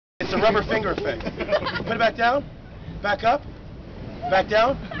It's a rubber finger effect. Put it back down. Back up. Back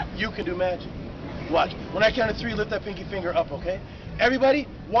down. You can do magic. Watch. When I count to 3, lift that pinky finger up, okay? Everybody,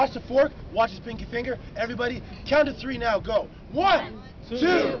 watch the fork. Watch his pinky finger. Everybody, count to 3 now. Go. 1, 2,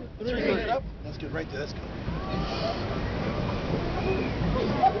 3. Lift it up. That's good. Right there. That's good.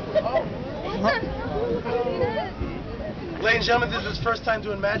 Ladies and gentlemen, this is his first time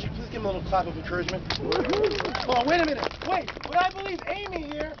doing magic. Please give him a little clap of encouragement. Hold on, wait a minute. Wait, but I believe Amy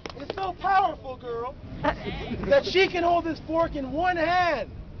here is so powerful, girl, that she can hold this fork in one hand.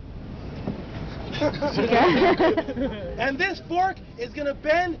 And this fork is going to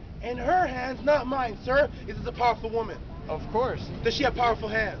bend in her hands, not mine, sir. This is a powerful woman. Of course. Does she have powerful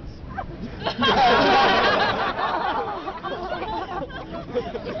hands?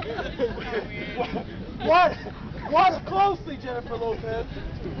 Watch closely, Jennifer Lopez.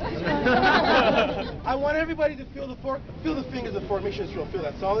 I want everybody to feel the fork. Feel the fingers of the fork. Make sure it's real. Feel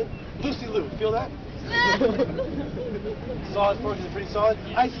that solid. Lucy Liu, feel that? Solid fork. Is it pretty solid?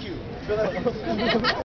 Ice Cube, feel that?